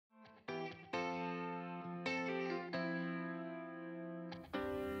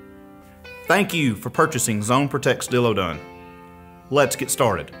Thank you for purchasing Zone Protects Dillo Dun. Let's get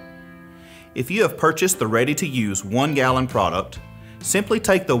started. If you have purchased the ready-to-use 1-gallon product, simply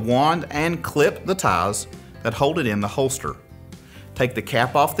take the wand and clip the ties that hold it in the holster. Take the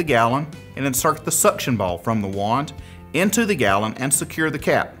cap off the gallon and insert the suction ball from the wand into the gallon and secure the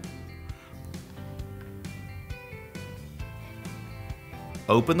cap.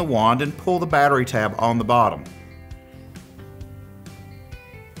 Open the wand and pull the battery tab on the bottom.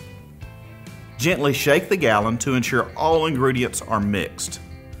 Gently shake the gallon to ensure all ingredients are mixed.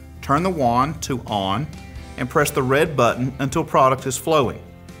 Turn the wand to on and press the red button until product is flowing.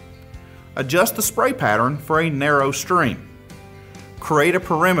 Adjust the spray pattern for a narrow stream. Create a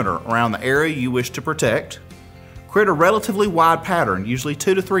perimeter around the area you wish to protect. Create a relatively wide pattern, usually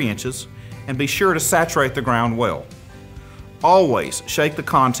 2 to 3 inches, and be sure to saturate the ground well. Always shake the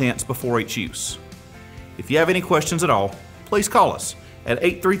contents before each use. If you have any questions at all, please call us at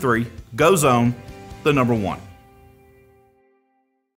 833-GO-ZONE, the number 1.